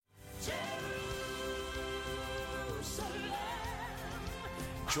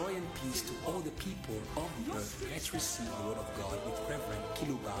Joy and peace to all the people of the earth. Let's receive the word of God with Reverend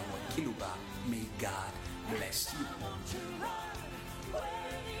Kiluba or Kiluba. May God bless you.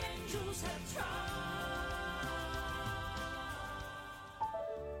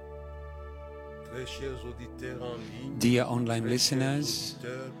 Dear online listeners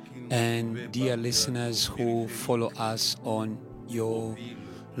and dear listeners who follow us on your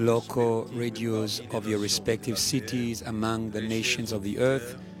local radios of your respective cities among the nations of the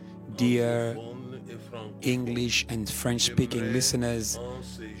earth, dear English and French-speaking listeners,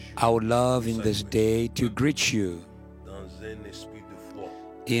 I would love in this day to greet you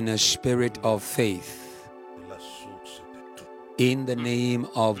in a spirit of faith, in the name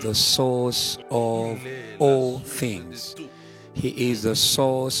of the source of all things. He is the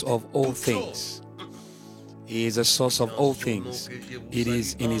source of all things. He is the source of all things. It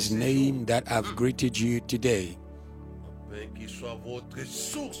is in His name that I've greeted you today.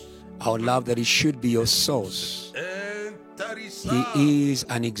 I would love that He should be your source. He is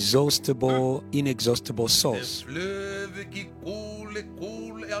an inexhaustible source.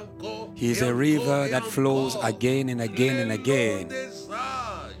 He is a river that flows again and again and again,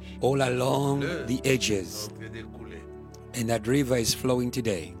 all along the edges. And that river is flowing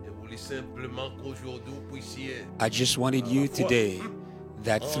today. I just wanted you today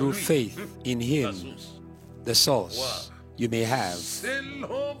that through faith in Him, the source, you may have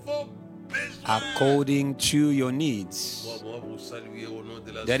according to your needs.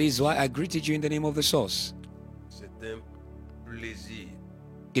 That is why I greeted you in the name of the source.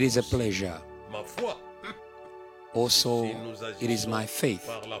 It is a pleasure. Also, it is my faith,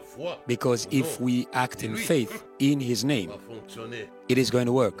 because if we act in faith in His name, it is going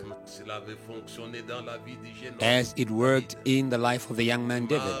to work as it worked in the life of the young man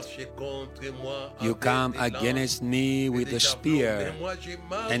David. You come against me with the spear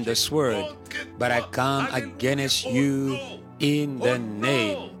and the sword, but I come against you in the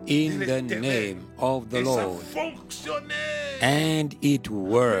name of the Lord. And it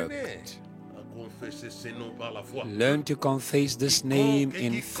worked. Learn to confess this name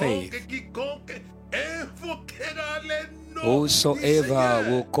in faith. Whosoever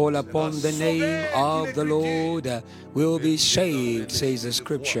will call upon the name of the Lord will be saved, says the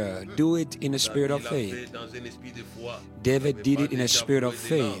scripture. Do it in a spirit of faith. David did it in a spirit of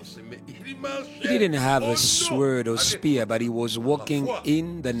faith. He didn't have a sword or spear, but he was walking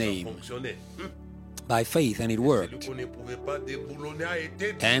in the name by faith, and it worked.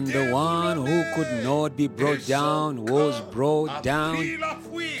 And the one who could not be brought down was brought down,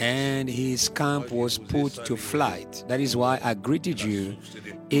 and his camp was put to flight. That is why I greeted you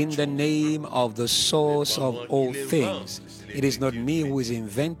in the name of the source of all things. It is not me who is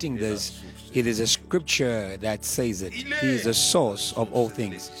inventing this. It is a scripture that says it. He is the source of all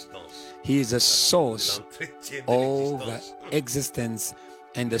things. He is the source of existence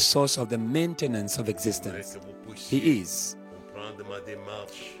and the source of the maintenance of existence. He is.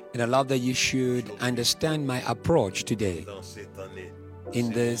 And I love that you should understand my approach today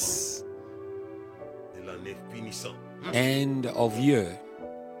in this end of year.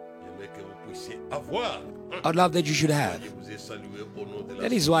 I'd love that you should have.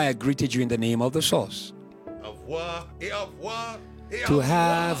 That is why I greeted you in the name of the source. To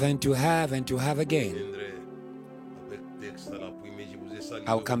have and to have and to have again.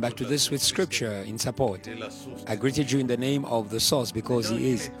 I'll come back to this with scripture in support. I greeted you in the name of the source because He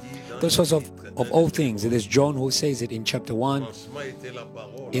is the source of all things. It is John who says it in chapter 1.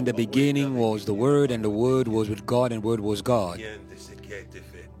 In the beginning was the Word, and the Word was with God, and the Word was God.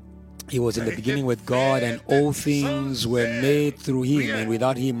 He was in the beginning with God, and all things were made through Him, and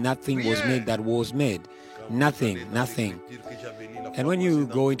without Him nothing was made that was made. Nothing. And when you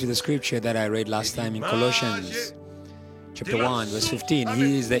go into the scripture that I read last time in Colossians chapter 1, verse 15,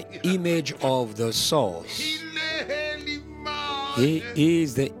 He is the image of the source. He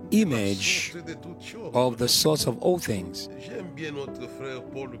is the image of the source of all things.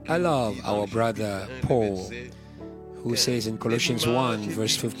 I love our brother Paul, who says in Colossians 1,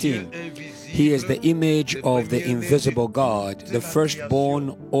 verse 15, He is the image of the invisible God, the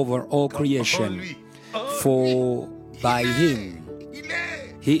firstborn over all creation. For by Him,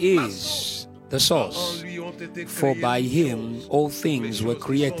 He is the source. For by Him all things were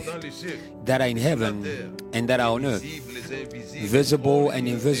created, that are in heaven and that are on earth, visible and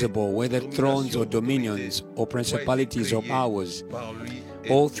invisible, whether thrones or dominions or principalities or powers.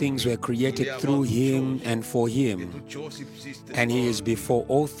 All things were created through Him and for Him. And He is before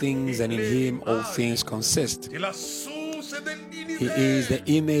all things, and in Him all things consist. He is the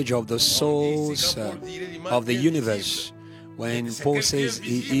image of the source of the universe, When Paul says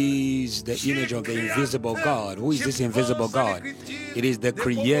he is the image of the invisible God, who is this invisible God? It is the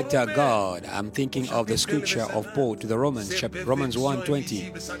Creator God. I'm thinking of the scripture of Paul to the Romans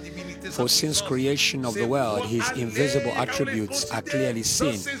 1:20. For since creation of the world, his invisible attributes are clearly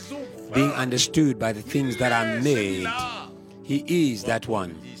seen, being understood by the things that are made. He is that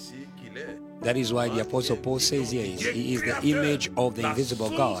one. That is why the Apostle Paul says here, he is the image of the invisible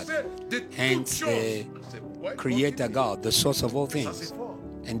God, hence the Creator God, the source of all things.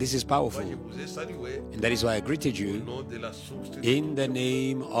 And this is powerful. And that is why I greeted you in the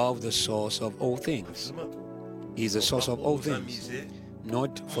name of the source of all things. He is the source of all things,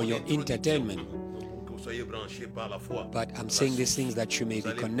 not for your entertainment. But I'm saying these things that you may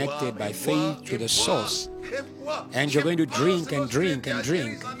be connected by faith to the source. And you're going to drink and drink and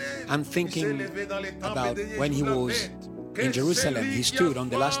drink. I'm thinking about when he was in Jerusalem, he stood on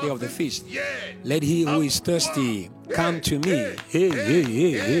the last day of the feast. Let he who is thirsty come to me. Hey, hey,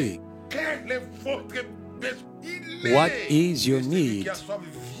 hey, hey. What is your need?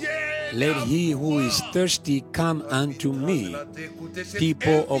 Let he who is thirsty come unto me.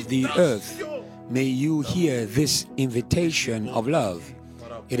 People of the earth, may you hear this invitation of love.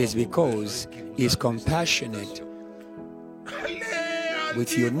 It is because he is compassionate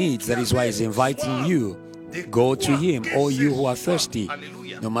with your needs. That is why he's inviting you. Go to him, all you who are thirsty,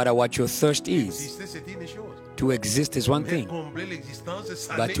 no matter what your thirst is. To exist is one thing,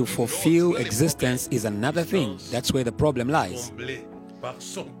 but to fulfill existence is another thing. That's where the problem lies.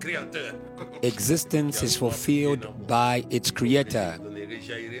 Existence is fulfilled by its Creator.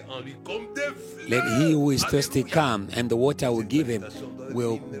 Let he who is thirsty come, and the water will give him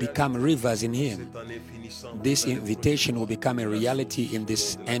will become rivers in him. This invitation will become a reality in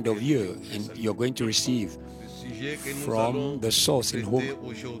this end of year, and you're going to receive from the source in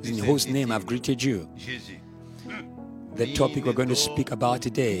whose name I've greeted you. The topic we're going to speak about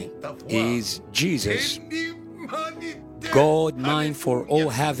today is Jesus, God mind for all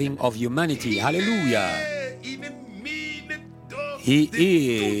having of humanity. Hallelujah. He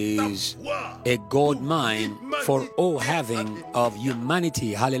is a God mind for all having of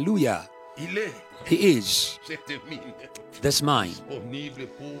humanity. Hallelujah. He is this mind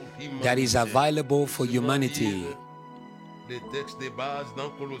that is available for humanity.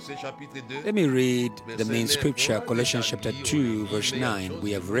 Let me read the main scripture, Colossians chapter 2, verse 9.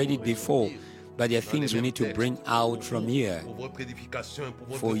 We have read it before, but there are things we need to bring out from here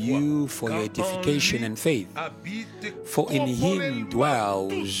for you, for your edification and faith. For in him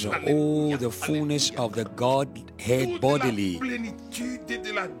dwells all the fullness of the Godhead bodily.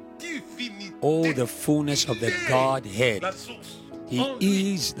 All the fullness of the Godhead. He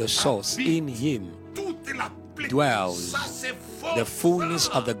is the source. In him dwells the fullness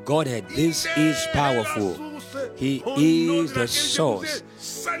of the Godhead. This is powerful. He is the source,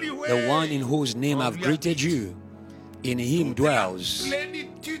 the one in whose name I've greeted you. In him dwells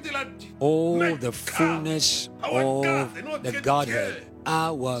all the fullness of the Godhead,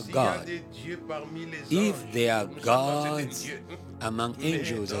 our God. If there are gods among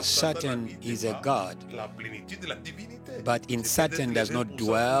angels, a Satan is a God. But in Satan does not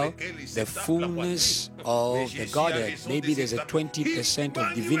dwell the fullness of the Godhead. Maybe there's a 20%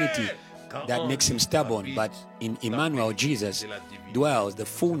 of divinity that makes him stubborn, but in Emmanuel, Jesus, dwells the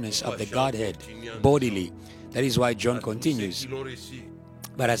fullness of the Godhead bodily. That is why John continues.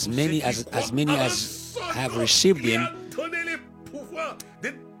 But as many as have received him,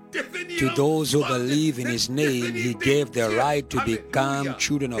 to those who believe in his name, he gave the right to become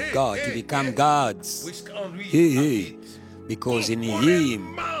children of God, to become gods. Because in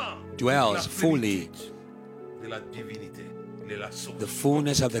him dwells fully the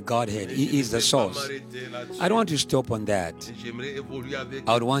fullness of the Godhead. He is the source. I don't want to stop on that.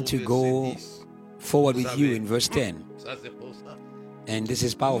 I would want to go forward with you in verse 10. And this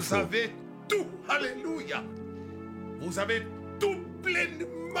is powerful.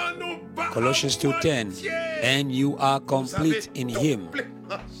 Colossians 2:10. And you are complete in him.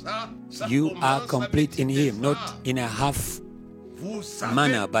 You are complete in him, not in a half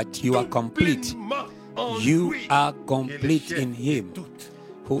manner, but you are complete. You are complete in him,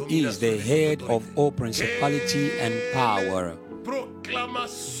 who is the head of all principality and power.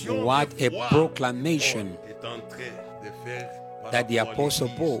 What a proclamation that the Apostle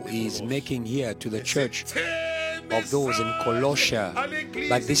Paul is making here to the church of those in Colossia.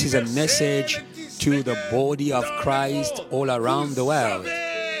 But this is a message to the body of Christ all around the world.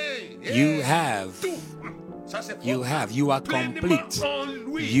 You are complete.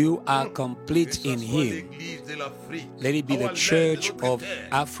 You are complete in him. Let it be the church of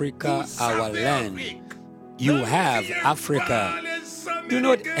Africa, our land. You have Africa. Do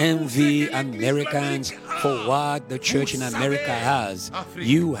not envy Americans for what the church in America has.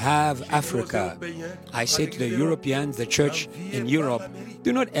 You have Africa. I say to the Europeans, the church in Europe,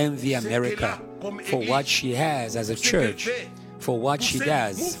 do not envy America for what she has as a church, for what she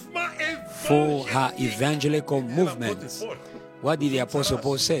does, for her evangelical movements. What did the Apostle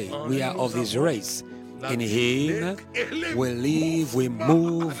Paul say? We are of this race. In him we live, we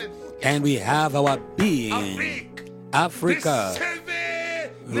move, and we have our being. Africa,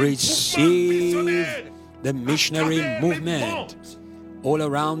 receive the missionary movement all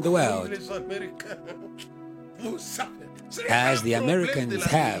around the world, as the Americans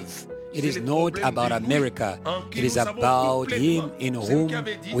have. It is not about America. It is about him in whom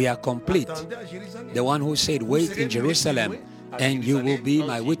we are complete. The one who said, wait in Jerusalem, and you will be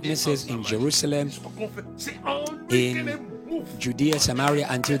my witnesses in Jerusalem, in Judea, Samaria,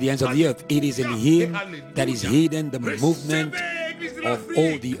 until the ends of the earth. It is in him that is hidden the movement of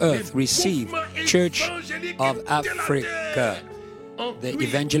all the earth. Receive, Church of Africa, the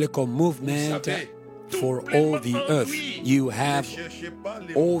evangelical movement for all the earth. You have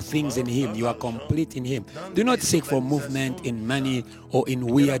all things in him. You are complete in him. Do not seek for movement in money or in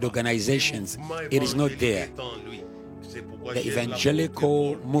weird organizations. It is not there. The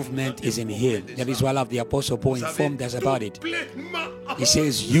evangelical movement is in him. That is why I love the Apostle Paul informed us about it. He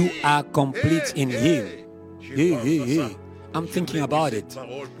says, you are complete in him. I'm thinking about it.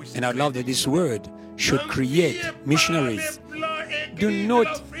 And I love that this word should create missionaries. Do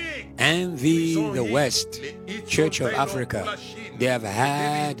not envy the West, Church of Africa. They have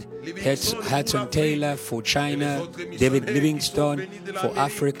had Hudson Taylor for China, David Livingstone for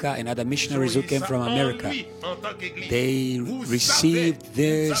Africa, and other missionaries who came from America. They received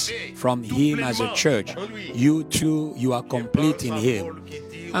this from him as a church. You too, you are complete in him.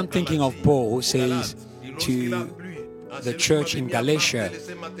 I'm thinking of Paul, who says to the church in Galatia,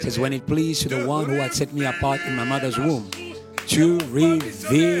 says, when it pleased to the one who had set me apart in my mother's womb to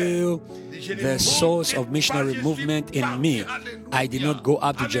reveal the source of missionary movement in me, I did not go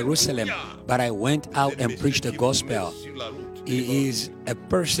up to Jerusalem, but I went out and preached the gospel. He is a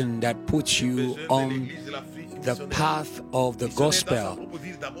person that puts you on the path of the gospel.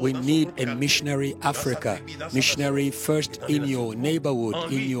 We need a missionary Africa. Missionary first in your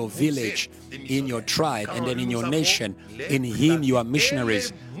neighborhood, in your village, in your tribe, and then in your nation. In him you are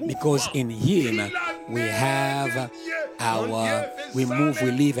missionaries, because in him we have we move,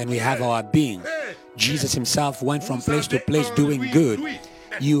 we live, and we have our being. Jesus himself went from place to place doing good.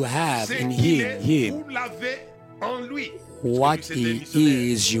 You have in him what he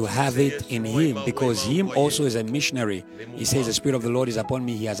is, you have it in him, because him also is a missionary. He says, the Spirit of the Lord is upon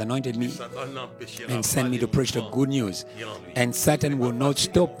me. He has anointed me and sent me to preach the good news. And Satan will not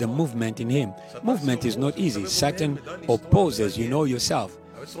stop the movement in him. Movement is not easy. Satan opposes, you know yourself.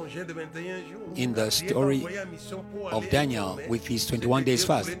 In the story of Daniel with his 21 days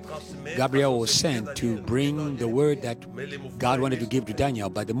fast, Gabriel was sent to bring the word that God wanted to give to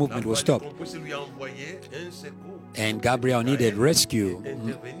Daniel, but the movement was stopped. And Gabriel needed rescue.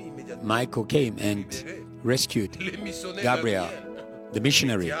 Michael came and rescued Gabriel, the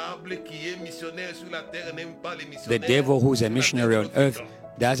missionary. The devil, who is a missionary on earth,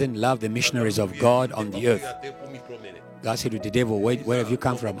 doesn't love the missionaries of God on the earth. God said to the devil, wait, where have you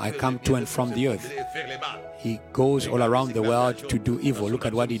come from? I come to and from the earth. He goes all around the world to do evil. Look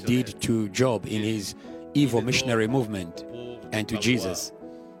at what he did to Job in his evil missionary movement, and to Jesus.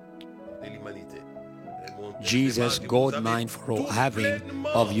 Jesus, God mindful having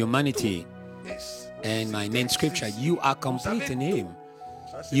of humanity. And my main scripture, you are complete in him.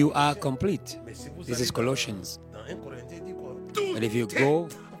 You are complete. This is Colossians. But if you go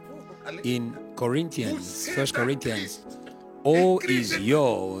in Corinthians, 1 Corinthians, all is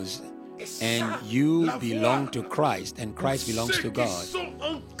yours, and you belong to Christ, and Christ belongs to God.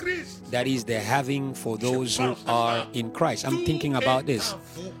 That is the having for those who are in Christ. I'm thinking about this.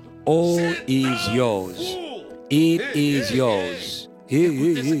 All is yours. It is yours.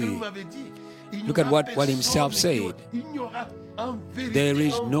 Look at what himself said. There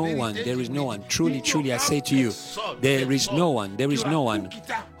is no one. Truly, truly, I say to you, there is no one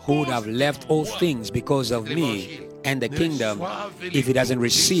who would have left all things because of me and the kingdom if he doesn't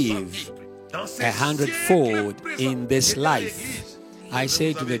receive 100-fold in this life. I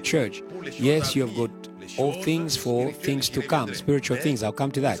say to the church, yes, you have got all things for things to come, spiritual things, I'll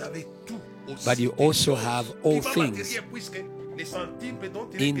come to that. But you also have all things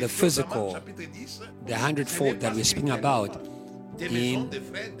in the physical, the 100-fold that we're speaking about in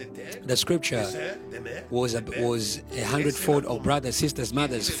the scripture was 100-fold of brothers, sisters,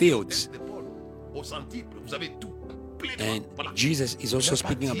 mothers, fields. And Jesus is also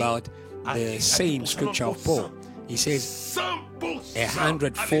speaking about the same scripture of Paul. He says,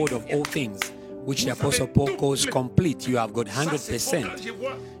 100-fold of all things, which the Apostle Paul calls complete. You have got 100%.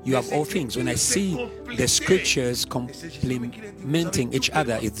 You have all things. When I see the scriptures complementing each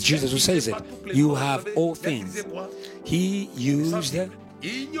other, it's Jesus who says it. You have all things. He used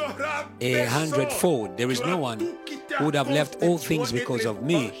 100-fold. There is no one who would have left all things because of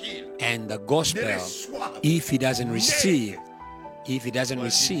me and the gospel if he doesn't receive. If he doesn't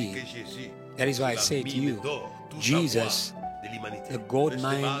receive. That is why I say to you, Jesus, the God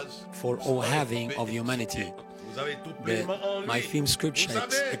mind for all having of humanity. My theme scripture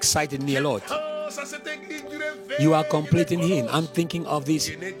excited me a lot. You are complete in Him. I'm thinking of this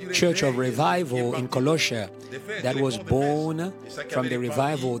church of revival in Colossia that was born from the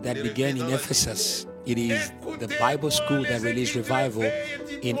revival that began in Ephesus. It is the Bible school that released revival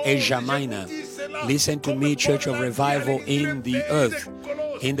in Asia Minor. Listen to me, church of revival in the earth.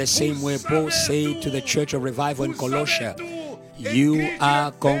 In the same way Paul said to the church of revival in Colossia, you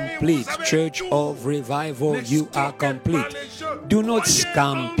are complete. Church of revival, you are complete. Do not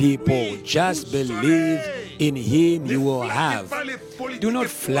scam people. Just believe in Him, you will have. Do not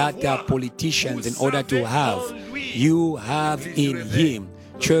flatter politicians in order to have. You have in Him.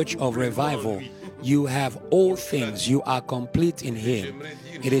 Church of revival, you have all things. You are complete in Him.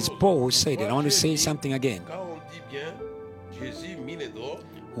 It is Paul who said it. I want to say something again.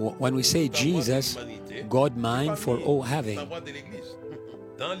 When we say Jesus, God mind for all having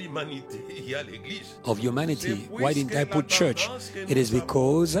of humanity. Why didn't I put church? It is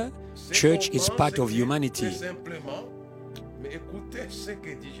because church is part of humanity.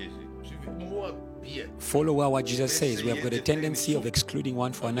 Follow well what Jesus says. We have got a tendency of excluding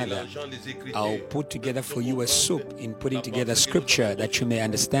one for another. I'll put together for you a soup in putting together scripture that you may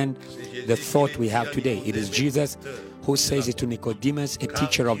understand the thought we have today. It is Jesus who says it to Nicodemus, a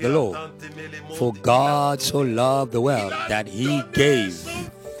teacher of the law. For God so loved the world that He gave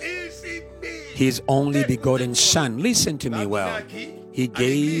His only begotten Son. Listen to me well. He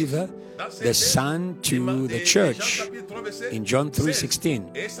gave the Son to the church. In John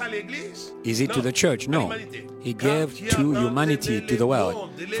 3:16. Is it to the church? No. He gave to humanity, to the world.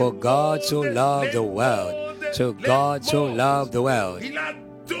 For God so loved the world. So God so loved the world.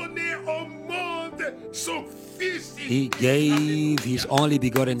 He gave His only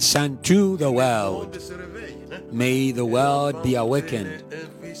begotten Son to the world. May the world be awakened.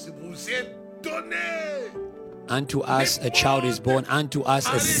 Unto us a child is born, unto us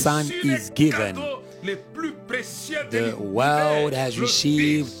a son is given. The world has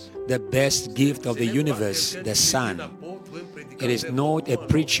received the best gift of the universe, the Son. It is not a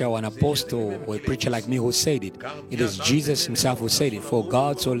preacher or an apostle or a preacher like me who said it. It is Jesus Himself who said it. For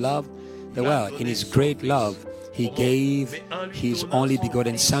God so loved the world. In His great love, He gave His only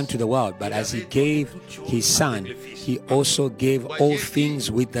begotten Son to the world. But as He gave His Son, He also gave all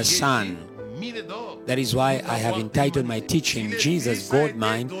things with the Son. That is why I have entitled my teaching, Jesus, God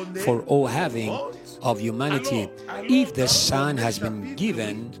mind for all having of humanity. If the Son has been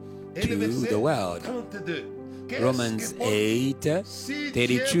given to the world. Romans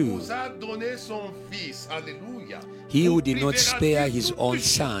 8:32. He who did not spare His own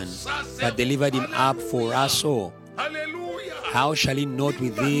Son, but delivered Him up for us all, how shall He not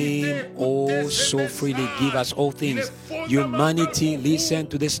with Him also freely give us all things? Humanity, listen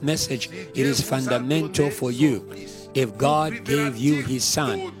to this message. It is fundamental for you. If God gave you His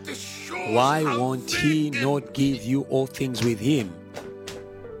Son, why won't He not give you all things with Him?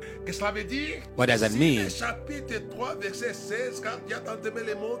 What does that mean?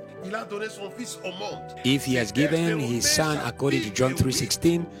 If He has given His Son according to John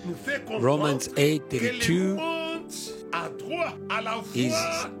 3:16, Romans 8:32 is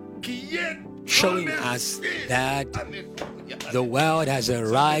showing us that the world has a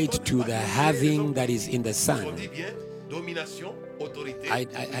right to the having that is in the Son. I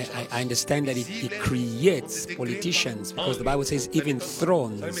understand that it creates politicians, because the Bible says even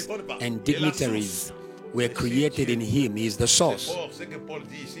thrones and dignitaries were created in Him. He is the source.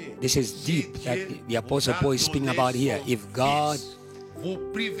 This is deep that the Apostle Paul is speaking about here. If God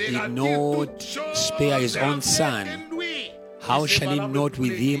did not spare His own Son, how shall He not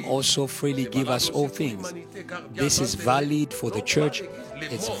with Him also freely give us all things? This is valid for the church.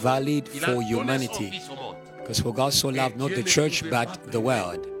 It's valid for humanity. Because for God so loved not the church but the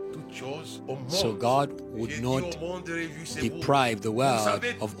world. So God would not deprive the world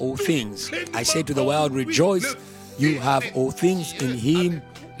of all things. I say to the world, rejoice, you have all things in Him,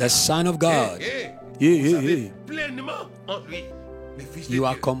 the Son of God. You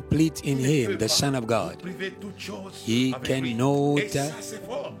are complete in Him, the Son of God. He cannot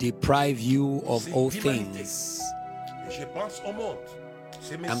deprive you of all things.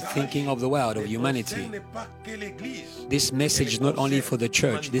 I'm thinking of the world, of humanity. This message is not only for the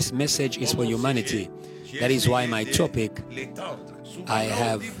church, this message is for humanity. That is why my topic, I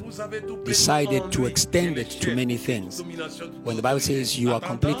have decided to extend it to many things. When the Bible says you are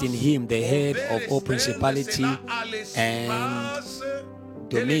complete in Him, the head of all principality and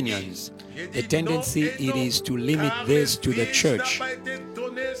dominions, the tendency it is to limit this to the church.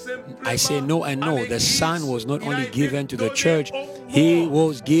 I say no and no. The Son was not only given to the church, He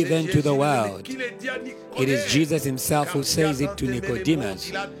was given to the world. It is Jesus Himself who says it to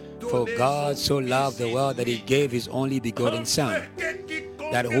Nicodemus. For God so loved the world that He gave His only begotten Son,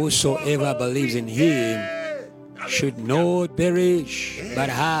 that whosoever believes in Him should not perish, but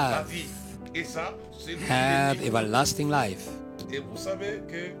have everlasting life.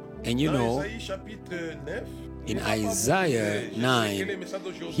 And you know, in Isaiah 9,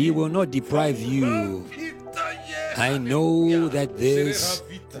 He will not deprive you. I know that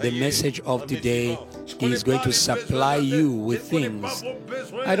the message of today is going to supply you with things.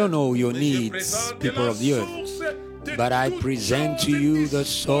 I don't know your needs, people of the earth, but I present to you the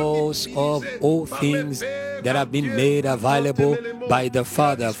source of all things that have been made available by the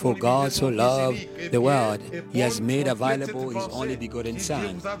Father. For God so loved the world, He has made available His only begotten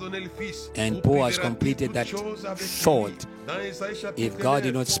Son. And Paul has completed that thought. If God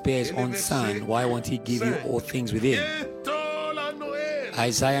did not spare His own Son, why won't He give you all things with Him?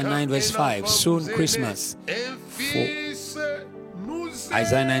 Isaiah 9 verse 5, soon Christmas.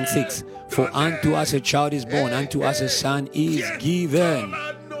 Isaiah 9 6, for unto us a child is born, unto us a son is given.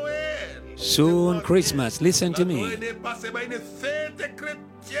 Soon Christmas, listen to me.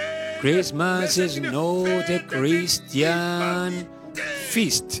 Christmas is not a Christian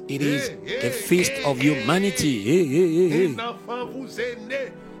feast. It is a feast of humanity.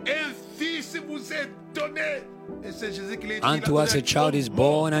 Unto us a child is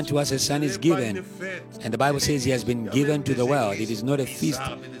born, unto us a son is given. And the Bible says He has been given to the world. It is not a feast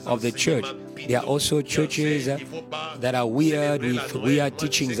of the church. There are also churches that are weird, with weird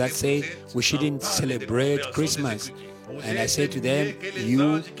teachings that say we shouldn't celebrate Christmas. And I say to them,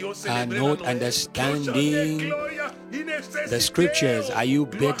 you are not understanding the scriptures. Are you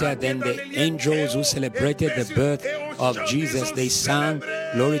better than the angels who celebrated the birth of Jesus? They sang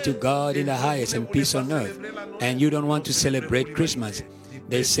glory to God in the highest and peace on earth. And you don't want to celebrate Christmas.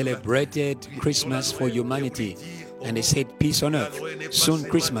 They celebrated Christmas for humanity. And they said peace on earth. Soon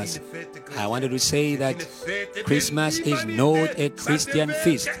Christmas. I wanted to say that Christmas is not a Christian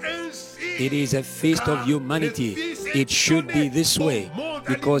feast. It is a feast of humanity. It should be this way,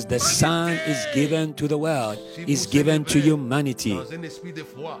 because the Son is given to the world, is given to humanity.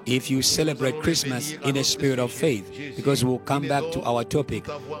 If you celebrate Christmas in a spirit of faith, because we'll come back to our topic,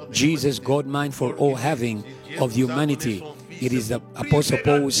 Jesus, God mind for all having of humanity. It is the Apostle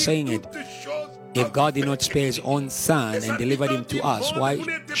Paul who's saying it. If God did not spare His own Son and delivered Him to us, why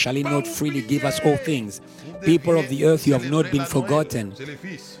shall He not freely give us all things? People of the earth, you have not been forgotten.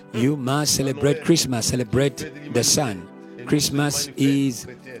 You must celebrate Christmas, celebrate the Son. Christmas is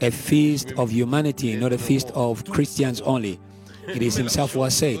a feast of humanity, not a feast of Christians only. It is Himself who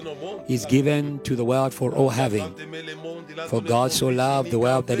has said, He's given to the world for all having. For God so loved the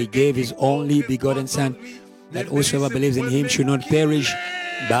world that He gave His only begotten Son, that whosoever believes in Him should not perish,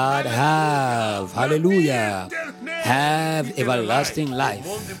 but have, hallelujah, have everlasting life.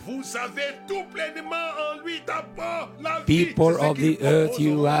 People of the earth,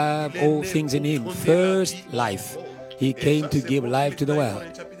 you have all things in Him. First, life. He came to give life to the world.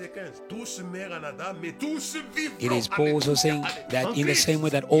 It is Paul also saying that in the same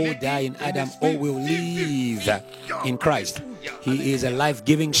way that all die in Adam, all will live in Christ. He is a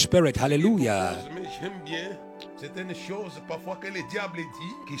life-giving spirit. Hallelujah.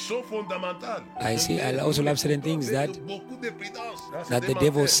 I see, I also love certain things that the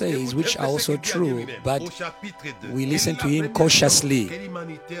devil says, which are also true, but we listen to him cautiously.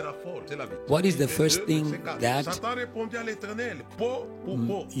 What is the first thing that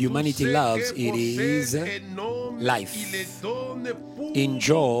humanity loves? It is life. In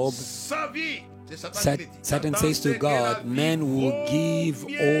Job, Satan says to God, man will give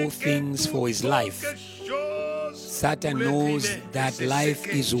all things for his life. Satan knows that life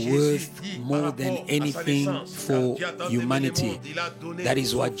is worth more than anything for humanity. That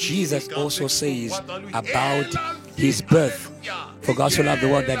is what Jesus also says about his birth. For God so loved the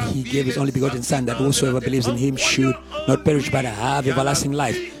world that he gave his only begotten Son, that whosoever believes in him should not perish but have everlasting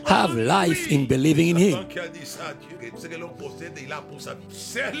life. Have life in believing in him. It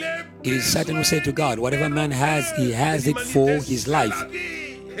is Satan who said to God, whatever man has, he has it for his life.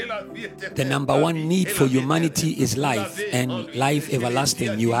 The number one need for humanity is life, and life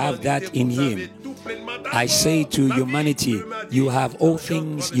everlasting. You have that in him. I say to humanity, you have all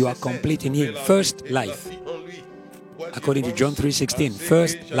things, you are complete in him. First, life. According to John 3:16,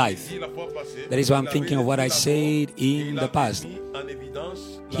 first life. That is why I'm thinking of what I said in the past.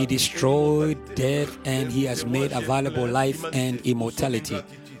 He destroyed death and he has made available life and immortality.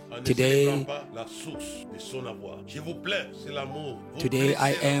 Today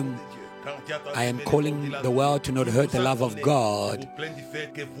I am calling the world to not hurt the love of God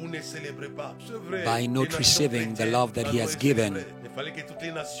by not receiving the love that he has given.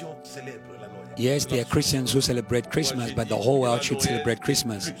 Yes, there are Christians who celebrate Christmas, but the whole world should celebrate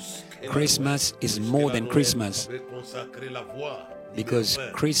Christmas. Christmas is more than Christmas, because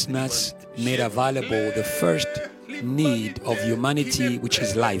Christmas made available the first need of humanity, which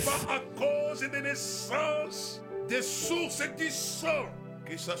is life.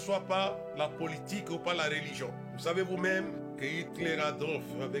 Que ce soit par la politique ou par la religion. Vous savez vous-même que Hitler Adolf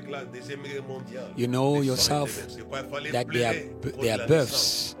avec la Deuxième Guerre mondiale. You know yourself that there are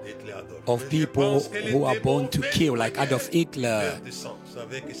births of people who are born to kill, like Adolf Hitler.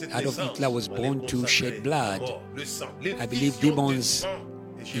 Adolf Hitler was born to shed blood. I believe demons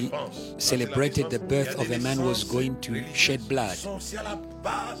celebrated the birth of a man who was going to shed blood.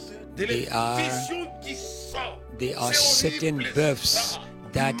 There are certain births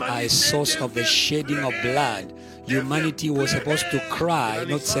that are a source of the shedding of blood. Humanity was supposed to cry,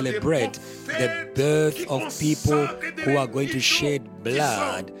 not celebrate the birth of people who are going to shed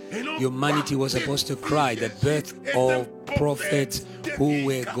blood. Humanity was supposed to cry the birth of prophets who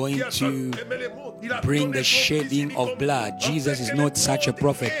were going to bring the shedding of blood. Jesus is not such a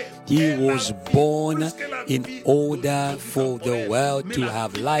prophet. He was born in order for the world to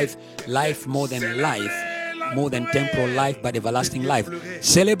have life, life more than life, more than temporal life, but everlasting life.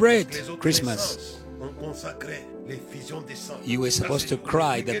 Celebrate Christmas. You were supposed to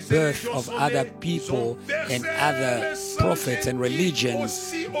cry the birth of other people and other prophets and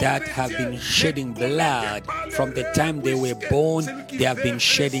religions that have been shedding blood. From the time they were born, they have been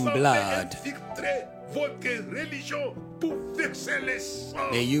shedding blood.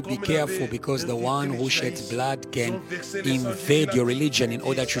 May you be careful, because the one who sheds blood can invade your religion in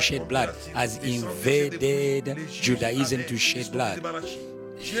order to shed blood, as invaded Judaism to shed blood.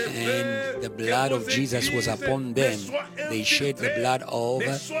 And the blood of Jesus was upon them. They shed the blood of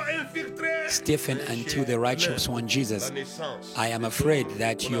Stephen until the righteous one, Jesus. I am afraid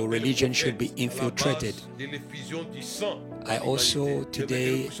that your religion should be infiltrated. I also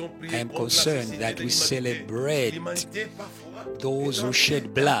today I am concerned that we celebrate those who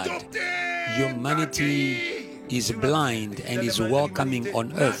shed blood. Humanity is blind and is welcoming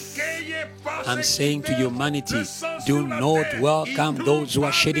on earth. I'm saying to humanity, do not welcome those who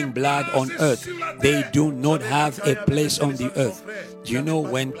are shedding blood on earth. They do not have a place on the earth. Do you know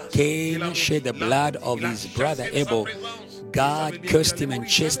when Cain shed the blood of his brother Abel, God cursed him and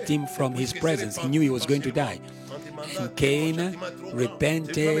chased him from his presence. He knew he was going to die. And Cain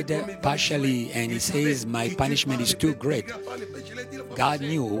repented partially, and he says, my punishment is too great. God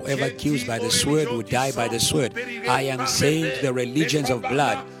knew whoever kills by the sword would die by the sword. I am saying to the religions of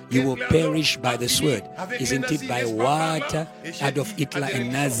blood, you will perish by the sword. Isn't it by what Adolf Hitler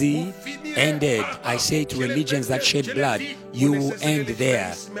and Nazi ended? I say to religions that shed blood, you will end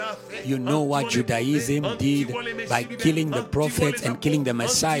there. You know what Judaism did by killing the prophets and killing the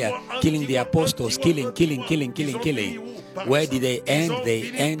Messiah, killing the apostles, killing. Where did they end?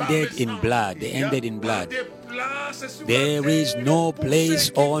 They ended in blood. They ended in blood. There is no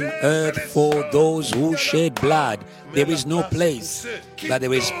place on earth for those who shed blood. There is no place. But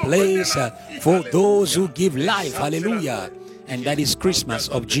there is place for those who give life. Hallelujah. And that is Christmas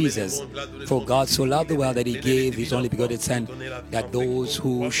of Jesus. For God so loved the world that he gave his only begotten Son, that those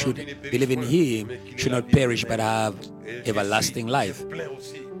who should believe in him should not perish but have everlasting life.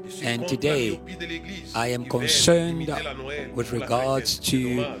 And today, I am concerned with regards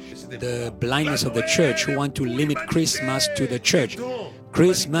to the blindness of the church who want to limit Christmas to the church.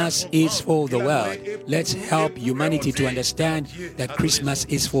 Christmas is for the world. Let's help humanity to understand that Christmas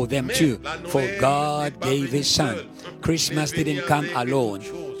is for them too. For God gave his Son. Christmas didn't come alone.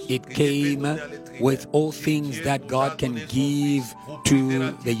 It came with all things that God can give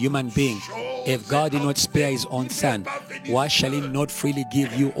to the human being. If God did not spare his own son, why shall he not freely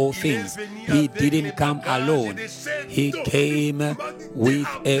give you all things? He didn't come alone. He came with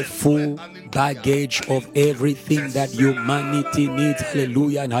a full baggage of everything that humanity needs.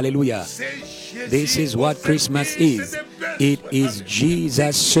 Hallelujah and hallelujah. This is what Christmas is. It is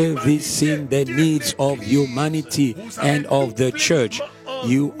Jesus servicing the needs of humanity and of the church.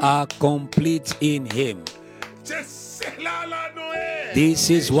 You are complete in him. This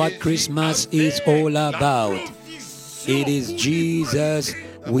is what Christmas is all about. It is Jesus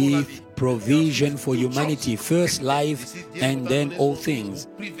with provision for humanity, first life and then all things.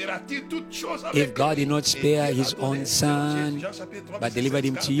 If God did not spare his own son but delivered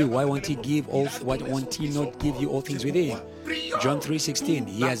him to you, why won't he not give you all things with him? John 3:16,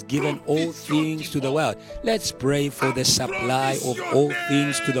 he has given all things to the world. Let's pray for the supply of all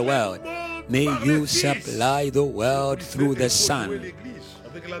things to the world. May you supply the world through the Son.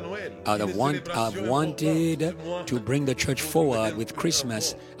 I've wanted to bring the church forward with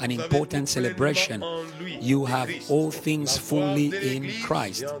Christmas, an important celebration. You have all things fully in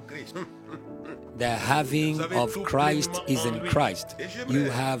Christ. The having of Christ is in Christ. You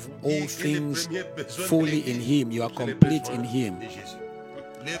have all things fully in him. You are complete in him.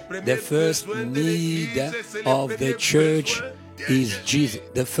 The first need of the church is Jesus.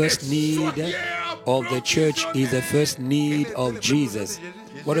 The first need of the church is the first need of Jesus.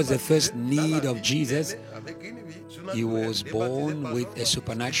 What is the first need of Jesus? He was born with a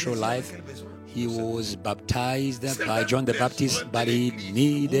supernatural life. He was baptized by John the Baptist, but he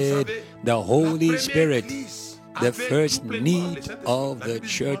needed the Holy Spirit. The first need of the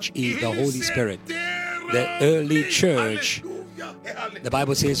church is the Holy Spirit. The early church, the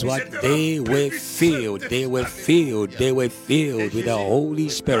Bible says what? They were filled with the Holy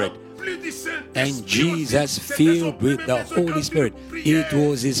Spirit. And Jesus filled with the Holy Spirit. It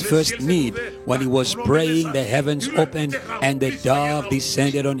was his first need. When he was praying, the heavens opened and the dove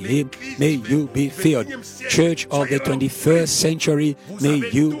descended on him. May you be filled. Church of the 21st century, may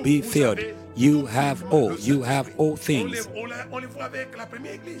you be filled. You have all things.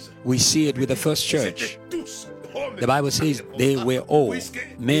 We see it with the first church. The Bible says they were all,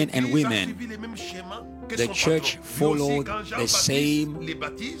 men and women. The church followed the same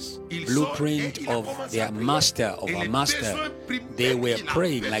blueprint of our master. They were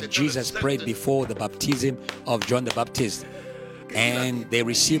praying like Jesus prayed before the baptism of John the Baptist. And they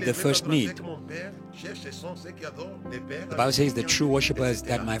received the first need. The Bible says the true worshippers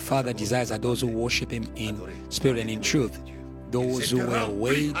that my Father desires are those who worship him in spirit and in truth. Those who were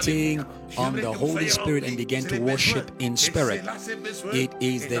waiting on the Holy Spirit and began to worship in spirit. It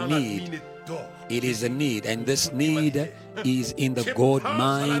is the need. It is a need, and this need is in the God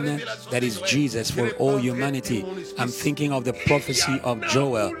mind that is Jesus for all humanity. I'm thinking of the prophecy of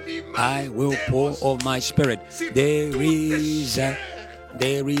Joel. I will pour of my spirit. There is a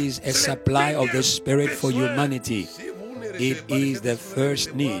supply of the Spirit for humanity. It is the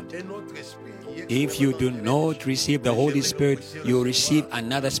first need. If you do not receive the Holy Spirit, you receive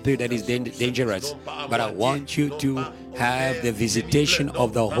another spirit that is dangerous. But I want you to have the visitation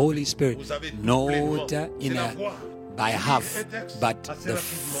of the Holy Spirit, not by half, but the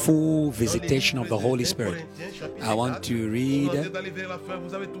full visitation of the Holy Spirit. I want to read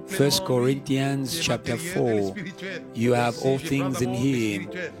 1 Corinthians chapter 4. You have all things in him,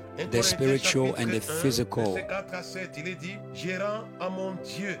 the spiritual and the physical.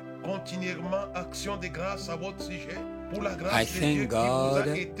 I thank God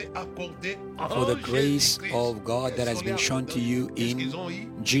for the grace of God that has been shown to you in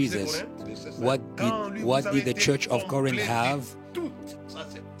Jesus. What did the church of Corinth have?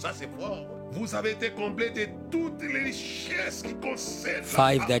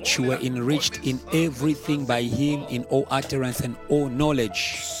 Five, that you were enriched in everything by him, in all utterance and all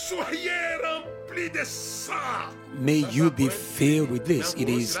knowledge. May you be filled with this. It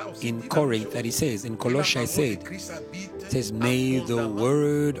is in Corinth that it says, in Colossians it says, may the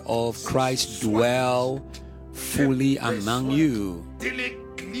word of Christ dwell fully among you.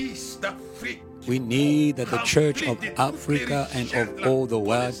 We need that the church of Africa and of all the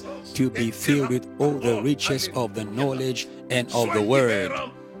world to be filled with all the riches of the knowledge and of the word.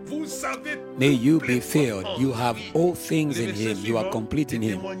 May you be filled. You have all things in him. You are complete in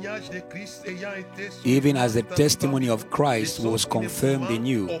him. Even as the testimony of Christ was confirmed in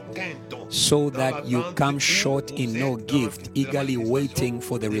you, so that you come short in no gift, eagerly waiting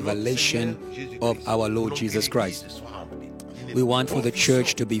for the revelation of our Lord Jesus Christ. We want for the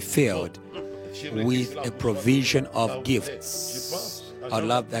church to be filled with a provision of gifts. I'd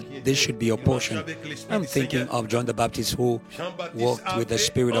love that this should be your portion. I'm thinking of John the Baptist, who walked with the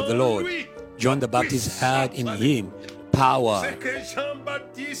Spirit of the Lord. John the Baptist had in him power.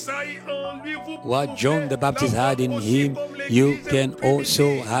 What John the Baptist had in him, you can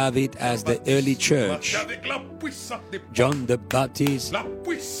also have it as the early church. John the Baptist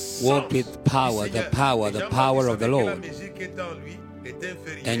walked with power, the power of the Lord.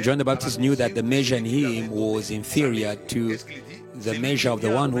 And John the Baptist knew that the measure in him was inferior to the measure of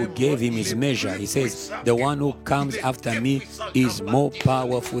the one who gave him his measure. He says, the one who comes after me is more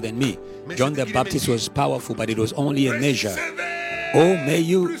powerful than me. John the Baptist was powerful, but it was only a measure. Oh, may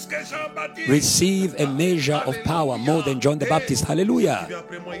you receive a measure of power more than John the Baptist. Hallelujah.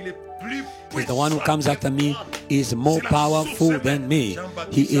 Because the one who comes after me is more powerful than me.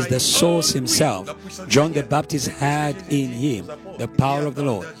 He is the source himself. John the Baptist had in him the power of the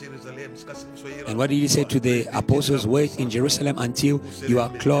Lord. And what did he say to the apostles? Wait in Jerusalem until you are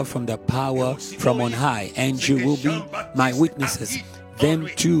clothed from the power from on high, and you will be my witnesses. Them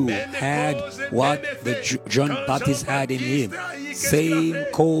too had what the John Baptist had in him. Same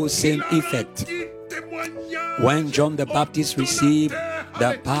cause, same effect. When John the Baptist received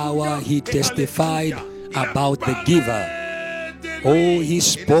the power, he testified about the giver. Oh, he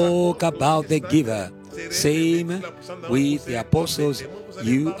spoke about the giver. Same with the apostles.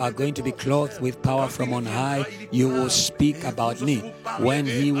 You are going to be clothed with power from on high. You will speak about me. When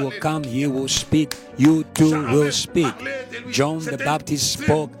he will come, he will speak. You too will speak. John the Baptist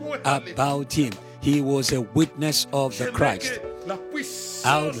spoke about him. He was a witness of the Christ.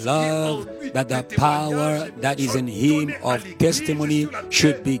 I would love that the power that is in him of testimony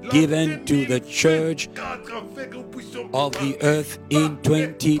should be given to the church of the earth in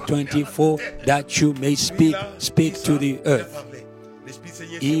 2024, that you may speak to the earth.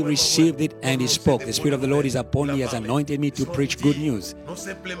 He received it and he spoke. The Spirit of the Lord is upon me, has anointed me to preach good news.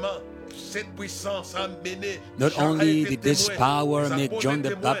 Not only did this power make John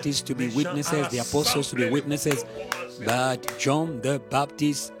the Baptist to be witnesses, the apostles to be witnesses, but John the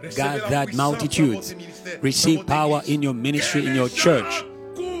Baptist gathered multitudes. Receive power in your ministry, in your church,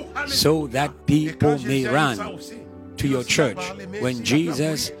 so that people may run to your church. When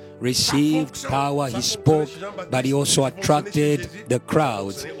Jesus received power, he spoke, but he also attracted the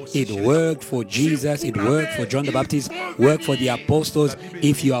crowds. It worked for Jesus, it worked for John the Baptist, worked for the apostles.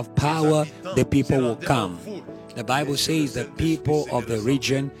 If you have power, the people will come. The Bible says the people of the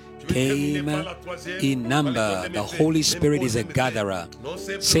region came in number. The Holy Spirit is a gatherer.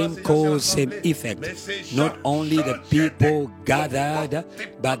 Same cause, same effect. Not only the people gathered,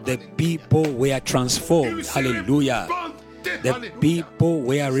 but the people were transformed. Hallelujah. The people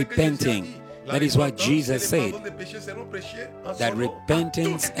were repenting. That is what Jesus said, that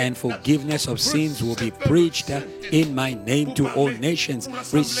repentance and forgiveness of sins will be preached in my name to all nations.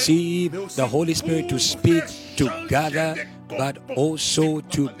 Receive the Holy Spirit to speak, to gather, but also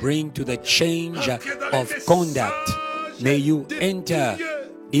to bring to the change of conduct. May you enter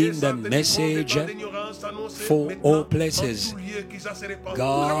in the message for all places.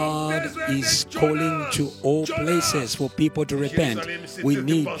 God is calling to all places for people to repent. We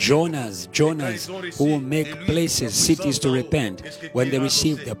need Jonas who will make places, cities to repent. When they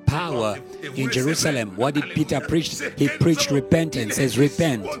received the power in Jerusalem, what did Peter preach? He preached repentance, says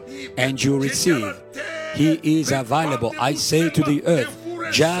repent and you receive. He is available. I say to the earth,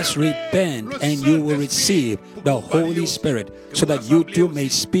 just repent and you will receive the Holy Spirit, so that you too may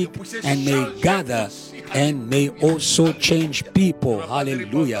speak and may gather and may also change people.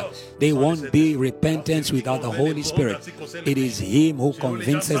 Hallelujah. There won't be repentance without the Holy Spirit. It is Him who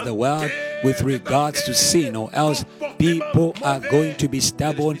convinces the world with regards to sin, or else people are going to be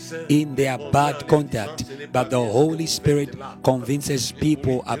stubborn in their bad conduct. But the Holy Spirit convinces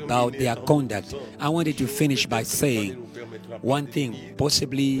people about their conduct. I wanted to finish by saying one thing.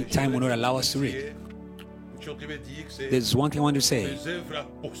 Possibly time will not allow us to read. There's one thing I want to say.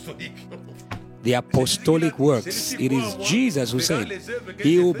 The apostolic works. It is Jesus who said,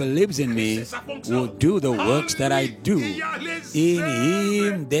 he who believes in me will do the works that I do. In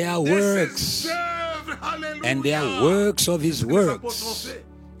him there are works, and there are works of his works.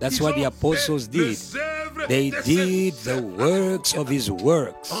 That's what the apostles did. They did the works of his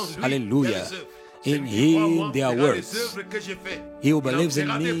works. Hallelujah. In him there are works. He who believes in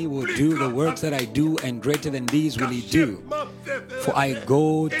me will do the works that I do, and greater than these will he do. For I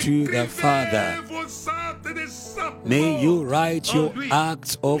go to the Father. May you write your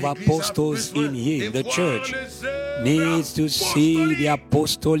Acts of Apostles in him. The church needs to see the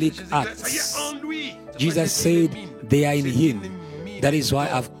apostolic acts. Jesus said they are in him. That is why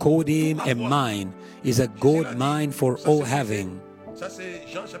I've called him a mine. Is a gold mine for all having.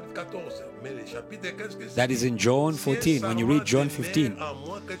 That is in John 14. When you read John 15,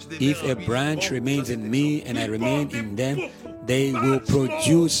 if a branch remains in me and I remain in them, they will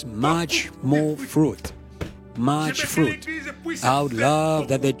produce much more fruit. Much fruit. I would love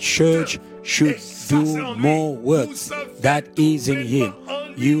that the church should do more works that is in Him.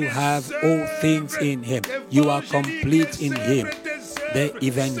 You have all things in Him. You are complete in Him. The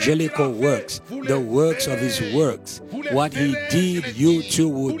evangelical works, the works of His works. What He did, you too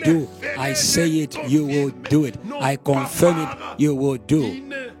will do. I say it, you will do it. I confirm it, you will do.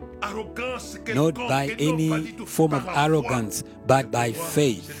 Not by any form of arrogance, but by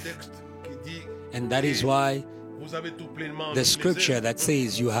faith. And that is why the scripture that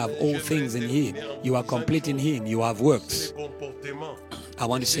says you have all things in Him, you are complete in Him, you have works. I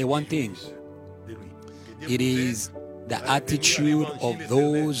want to say one thing. It is the attitude of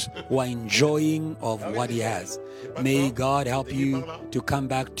those who are enjoying of what He has. May God help you to come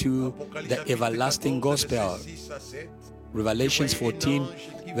back to the everlasting gospel. Revelations 14,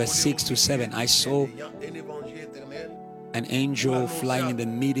 verse 6 to 7. I saw an angel flying in the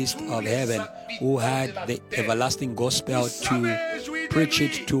midst of heaven who had the everlasting gospel to preach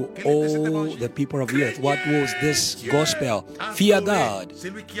it to all the people of the earth. What was this gospel? Fear God.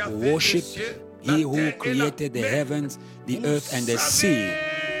 Worship He who created the heavens, the earth, and the sea.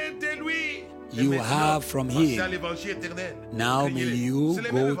 You have from Him. Now may you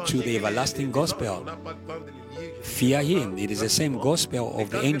go to the everlasting gospel. Fear Him. It is the same gospel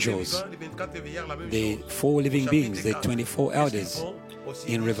of the angels, the 4 living beings, the 24 elders.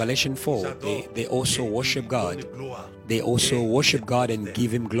 In Revelation 4, they also worship God. They also worship God and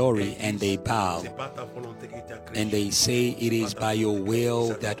give Him glory, and they bow. And they say, it is by your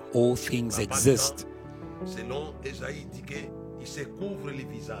will that all things exist.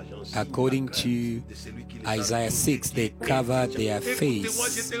 According to Isaiah 6, they cover their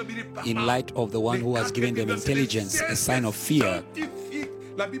face in light of the one who has given them intelligence, a sign of fear.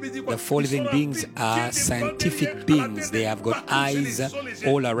 The 4 living beings are scientific beings. They have got eyes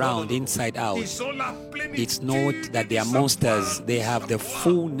all around, inside out. It's not that they are monsters. They have the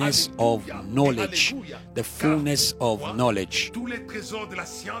fullness of knowledge. The fullness of knowledge.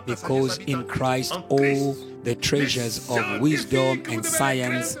 Because in Christ all the treasures of wisdom and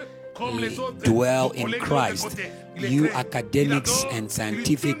science dwell in Christ. You academics and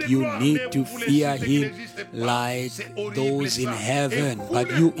scientific, you need to fear Him like those in heaven, but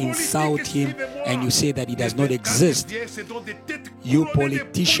you insult Him and you say that He does not exist. You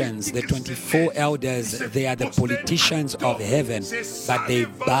politicians, the 24 elders, they are the politicians of heaven, but they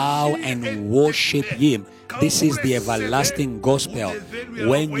bow and worship Him. This is the everlasting gospel.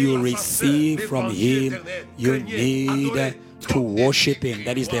 When you receive from Him, you need to worship Him.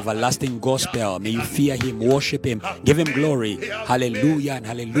 That is the everlasting gospel. May you fear Him, worship Him, give Him glory. Hallelujah and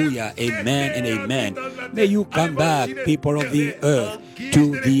hallelujah. Amen and amen. May you come back, people of the earth,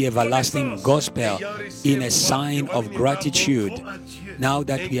 to the everlasting gospel in a sign of gratitude. Now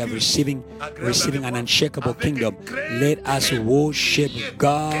that we are receiving an unshakable kingdom, let us worship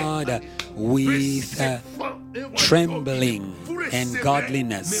God with trembling and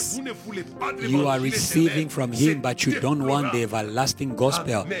godliness. You are receiving from Him, but you don't want the everlasting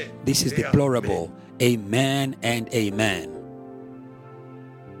gospel. This is deplorable. Amen and amen.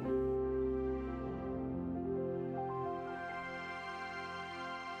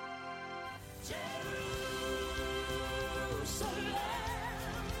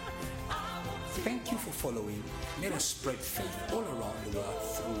 Thank you for following. Let us spread faith all around the world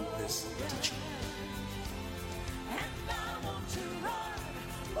through this teaching.